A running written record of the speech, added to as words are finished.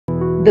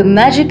The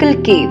Magical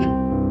Cave.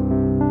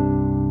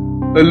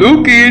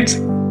 Hello kids!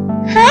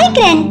 Hi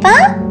Grandpa!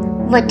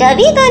 What are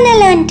we gonna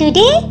learn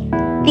today?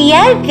 We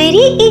are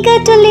very eager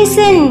to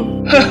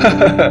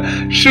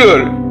listen.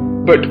 Sure,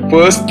 but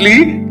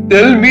firstly,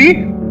 tell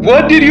me,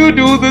 what did you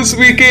do this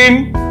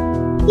weekend?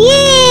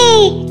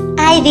 Yay!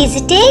 I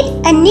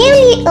visited a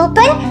newly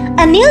opened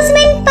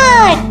amusement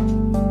park.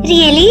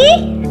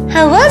 Really?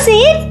 How was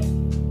it?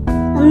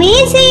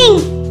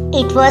 Amazing!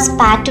 It was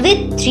packed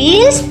with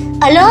thrills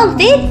along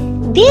with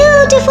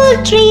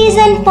beautiful trees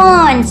and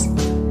ponds.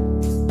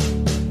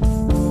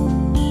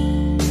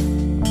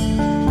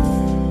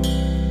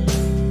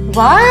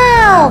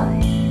 Wow!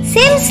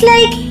 Seems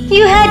like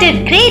you had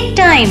a great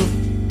time.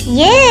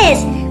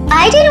 Yes,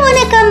 I didn't want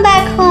to come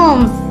back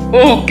home.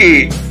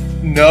 Okay,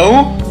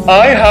 now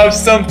I have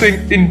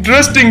something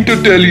interesting to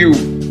tell you.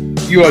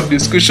 Your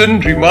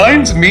discussion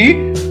reminds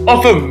me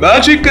of a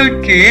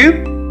magical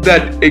cave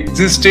that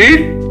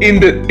existed in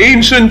the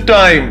ancient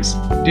times.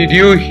 Did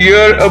you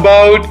hear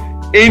about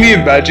any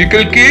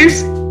magical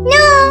caves?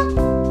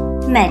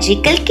 No.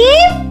 Magical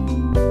cave?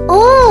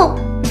 Oh,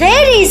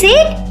 where is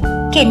it?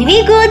 Can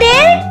we go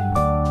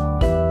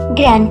there?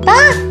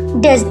 Grandpa,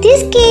 does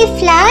this cave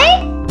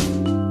fly?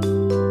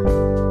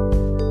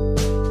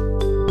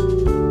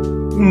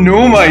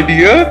 No, my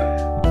dear.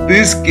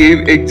 This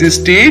cave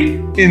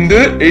existed in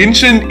the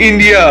ancient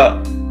India.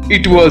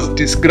 It was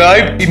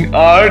described in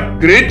our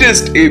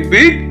greatest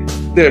epic,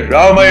 the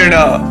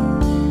Ramayana.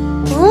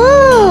 Oh.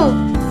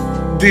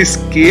 This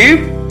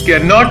cave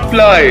cannot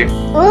fly.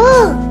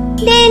 Oh,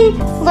 then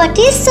what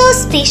is so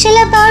special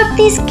about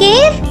this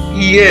cave?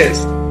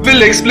 Yes,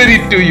 we'll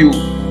explain it to you.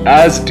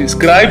 As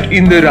described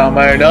in the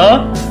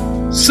Ramayana,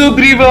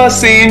 Sugriva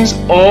sends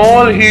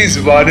all his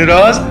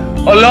Vanaras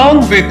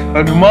along with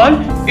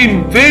Hanuman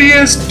in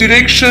various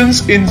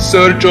directions in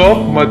search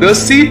of Mother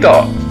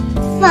Sita.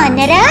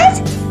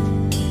 Vanaras?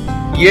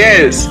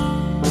 Yes,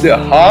 the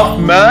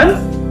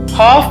half-man,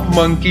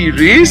 half-monkey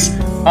race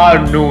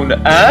are known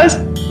as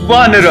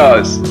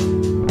Vanaras.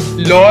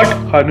 Lord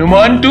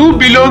Hanuman too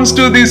belongs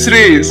to this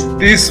race.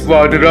 These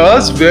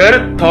Vanaras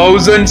were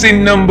thousands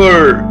in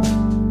number.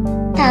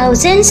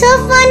 Thousands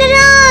of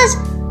Vanaras!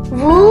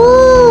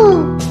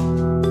 Woo!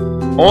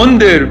 On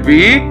their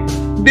way,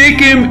 they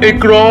came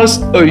across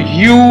a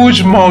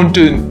huge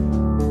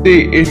mountain.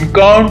 They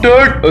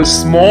encountered a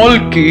small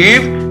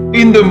cave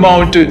in the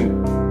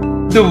mountain.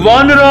 The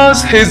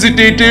Vanaras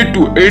hesitated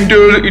to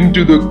enter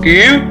into the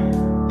cave,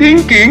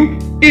 thinking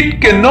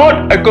it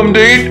cannot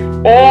accommodate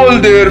all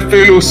their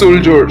fellow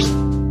soldiers.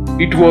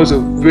 It was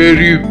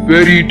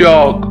very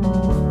dark.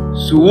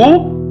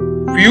 So,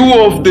 few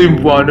of them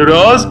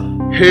Vanaras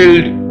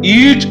held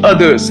each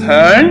other's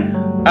hand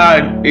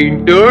and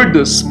entered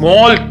the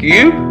small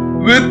cave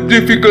with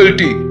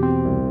difficulty.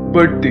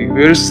 But they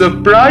were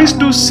surprised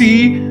to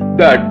see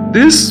that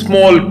this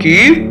small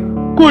cave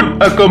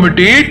could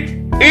accommodate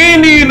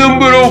any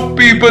number of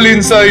people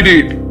inside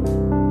it.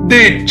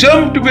 They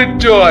jumped with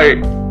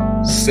joy.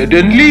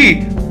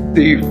 Suddenly,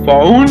 they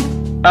found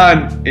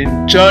an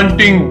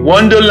enchanting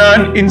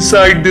wonderland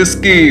inside this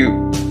cave.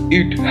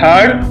 It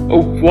had a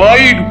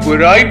wide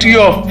variety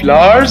of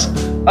flowers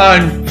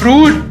and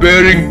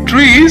fruit-bearing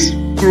trees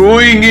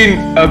growing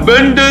in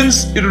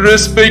abundance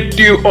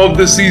irrespective of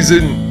the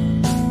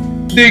season.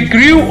 They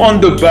grew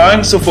on the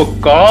banks of a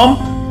calm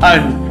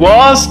and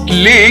vast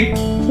lake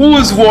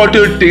whose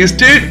water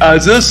tasted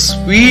as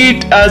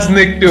sweet as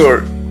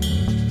nectar.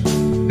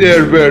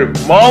 There were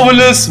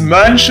marvelous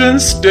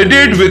mansions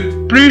studded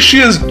with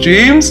precious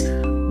gems,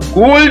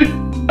 gold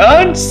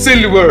and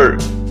silver.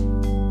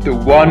 The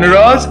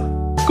Vanaras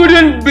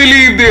couldn't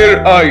believe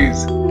their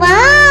eyes.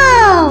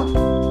 Wow!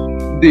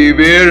 They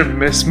were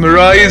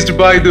mesmerized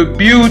by the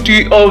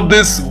beauty of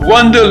this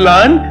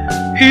wonderland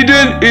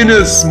hidden in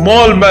a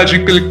small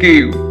magical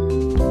cave.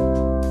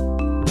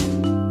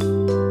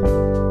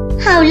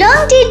 How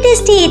long did they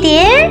stay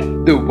there?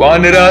 The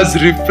Vanaras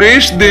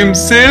refreshed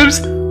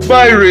themselves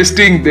by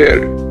resting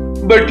there.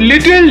 But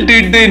little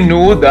did they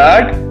know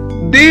that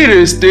they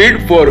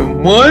rested for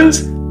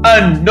months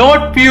and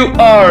not few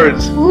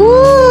hours.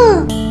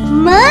 Ooh,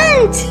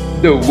 months!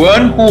 The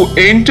one who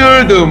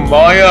entered the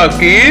Maya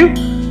cave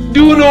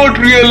do not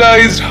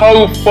realize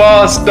how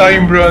fast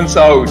time runs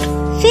out.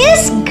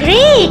 Feels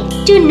great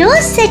to know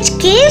such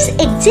caves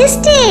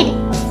existed.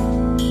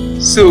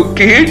 So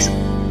kids,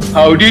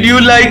 how did you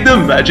like the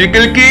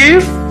magical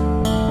cave?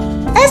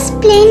 A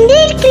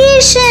splendid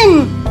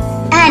creation.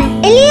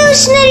 An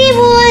illusionary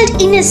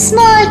world in a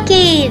small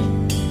cave.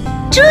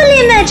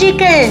 Truly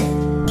magical.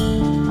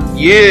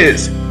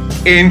 Yes,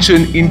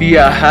 ancient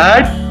India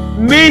had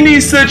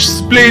many such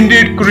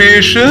splendid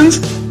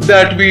creations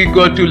that we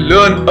got to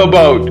learn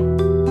about.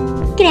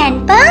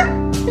 Grandpa,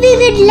 we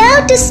would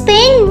love to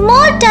spend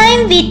more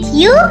time with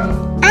you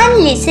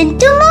and listen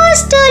to more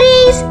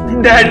stories.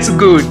 That's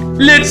good.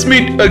 Let's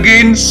meet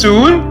again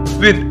soon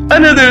with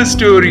another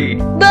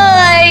story. Bye.